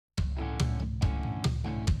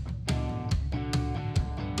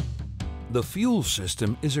The fuel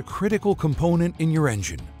system is a critical component in your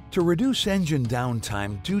engine. To reduce engine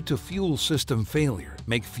downtime due to fuel system failure,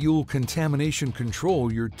 make fuel contamination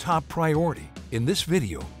control your top priority. In this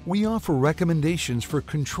video, we offer recommendations for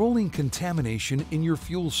controlling contamination in your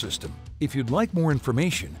fuel system. If you'd like more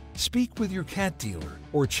information, speak with your CAT dealer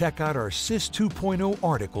or check out our SYS 2.0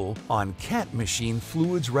 article on CAT machine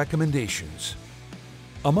fluids recommendations.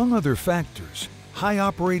 Among other factors, high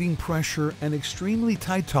operating pressure and extremely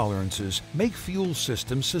tight tolerances make fuel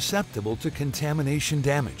systems susceptible to contamination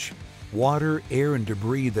damage. Water, air, and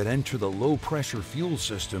debris that enter the low-pressure fuel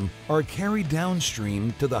system are carried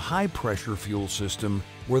downstream to the high-pressure fuel system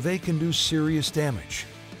where they can do serious damage.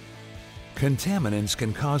 Contaminants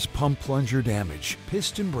can cause pump plunger damage,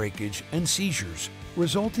 piston breakage, and seizures,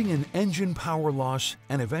 resulting in engine power loss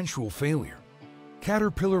and eventual failure.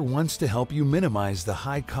 Caterpillar wants to help you minimize the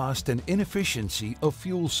high cost and inefficiency of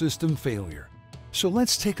fuel system failure. So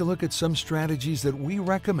let's take a look at some strategies that we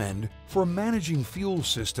recommend for managing fuel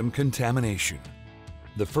system contamination.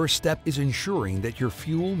 The first step is ensuring that your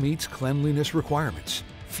fuel meets cleanliness requirements.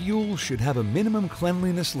 Fuel should have a minimum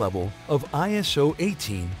cleanliness level of ISO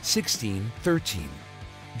 18-16-13.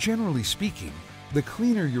 Generally speaking, the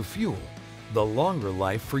cleaner your fuel, the longer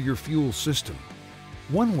life for your fuel system.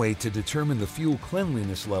 One way to determine the fuel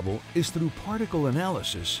cleanliness level is through particle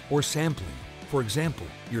analysis or sampling. For example,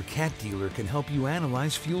 your CAT dealer can help you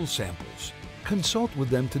analyze fuel samples. Consult with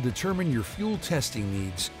them to determine your fuel testing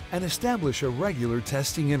needs and establish a regular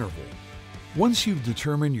testing interval. Once you've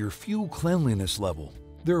determined your fuel cleanliness level,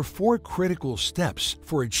 there are 4 critical steps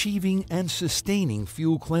for achieving and sustaining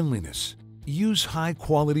fuel cleanliness. Use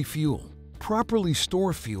high-quality fuel. Properly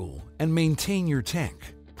store fuel and maintain your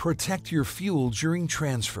tank. Protect your fuel during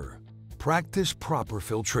transfer. Practice proper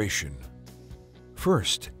filtration.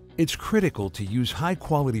 First, it's critical to use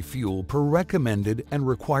high-quality fuel per recommended and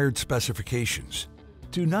required specifications.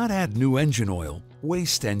 Do not add new engine oil,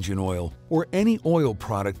 waste engine oil, or any oil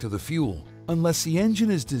product to the fuel unless the engine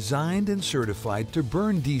is designed and certified to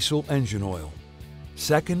burn diesel engine oil.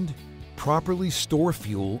 Second, properly store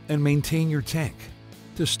fuel and maintain your tank.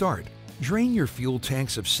 To start, drain your fuel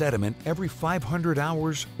tanks of sediment every 500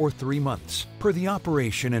 hours or 3 months, per the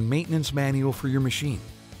operation and maintenance manual for your machine.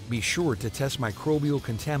 Be sure to test microbial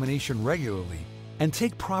contamination regularly and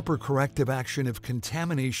take proper corrective action if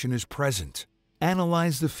contamination is present.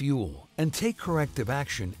 Analyze the fuel and take corrective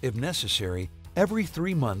action if necessary every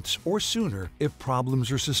 3 months or sooner if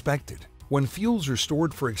problems are suspected. When fuels are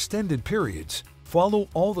stored for extended periods, follow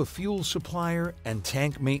all the fuel supplier and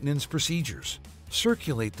tank maintenance procedures.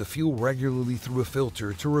 Circulate the fuel regularly through a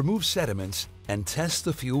filter to remove sediments and test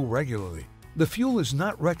the fuel regularly. The fuel is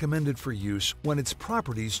not recommended for use when its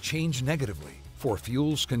properties change negatively. For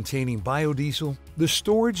fuels containing biodiesel, the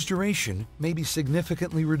storage duration may be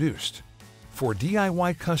significantly reduced. For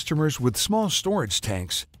DIY customers with small storage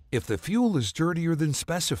tanks, if the fuel is dirtier than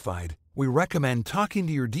specified, we recommend talking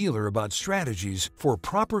to your dealer about strategies for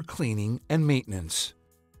proper cleaning and maintenance.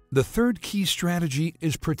 The third key strategy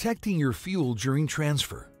is protecting your fuel during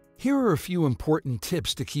transfer. Here are a few important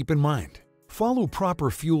tips to keep in mind. Follow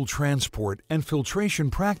proper fuel transport and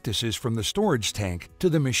filtration practices from the storage tank to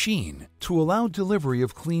the machine to allow delivery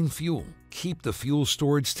of clean fuel. Keep the fuel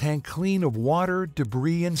storage tank clean of water,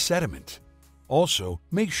 debris, and sediment. Also,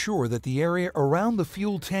 make sure that the area around the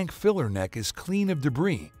fuel tank filler neck is clean of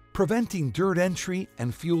debris, preventing dirt entry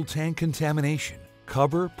and fuel tank contamination.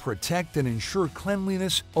 Cover, protect, and ensure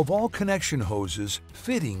cleanliness of all connection hoses,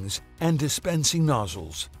 fittings, and dispensing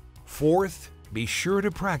nozzles. Fourth, be sure to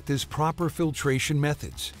practice proper filtration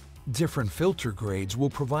methods. Different filter grades will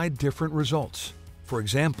provide different results. For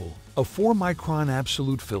example, a 4-micron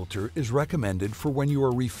absolute filter is recommended for when you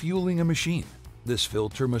are refueling a machine. This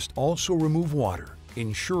filter must also remove water,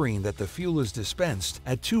 ensuring that the fuel is dispensed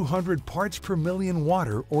at 200 parts per million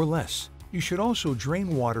water or less. You should also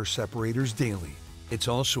drain water separators daily. It's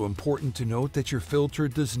also important to note that your filter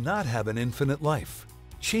does not have an infinite life.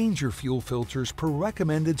 Change your fuel filters per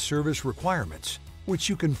recommended service requirements, which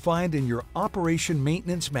you can find in your Operation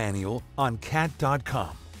Maintenance Manual on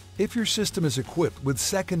cat.com. If your system is equipped with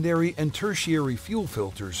secondary and tertiary fuel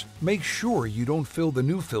filters, make sure you don't fill the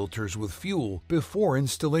new filters with fuel before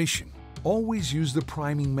installation. Always use the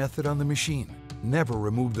priming method on the machine. Never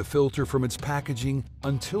remove the filter from its packaging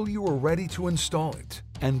until you are ready to install it.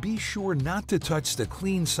 And be sure not to touch the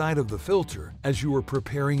clean side of the filter as you are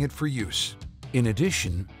preparing it for use. In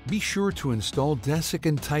addition, be sure to install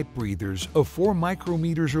desiccant type breathers of 4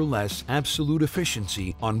 micrometers or less absolute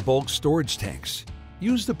efficiency on bulk storage tanks.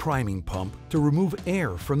 Use the priming pump to remove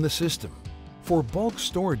air from the system. For bulk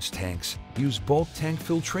storage tanks, use bulk tank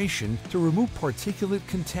filtration to remove particulate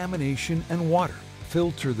contamination and water.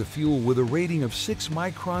 Filter the fuel with a rating of 6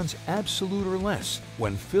 microns absolute or less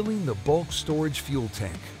when filling the bulk storage fuel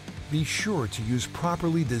tank. Be sure to use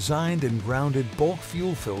properly designed and grounded bulk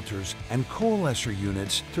fuel filters and coalescer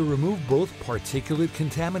units to remove both particulate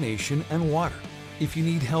contamination and water. If you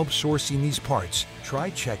need help sourcing these parts,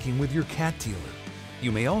 try checking with your CAT dealer.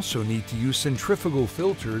 You may also need to use centrifugal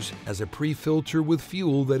filters as a pre-filter with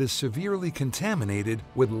fuel that is severely contaminated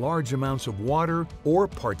with large amounts of water or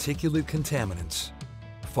particulate contaminants.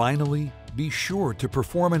 Finally, be sure to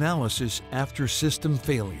perform analysis after system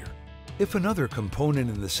failure. If another component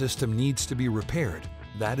in the system needs to be repaired,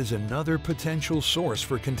 that is another potential source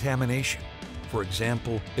for contamination. For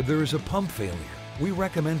example, if there is a pump failure, we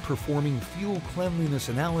recommend performing fuel cleanliness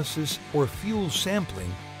analysis or fuel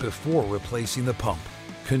sampling before replacing the pump.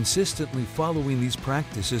 Consistently following these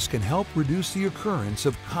practices can help reduce the occurrence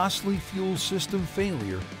of costly fuel system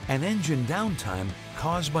failure and engine downtime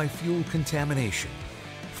caused by fuel contamination.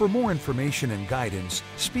 For more information and guidance,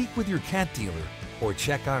 speak with your CAT dealer or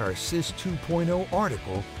check out our SYS 2.0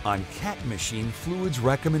 article on CAT machine fluids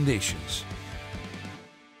recommendations.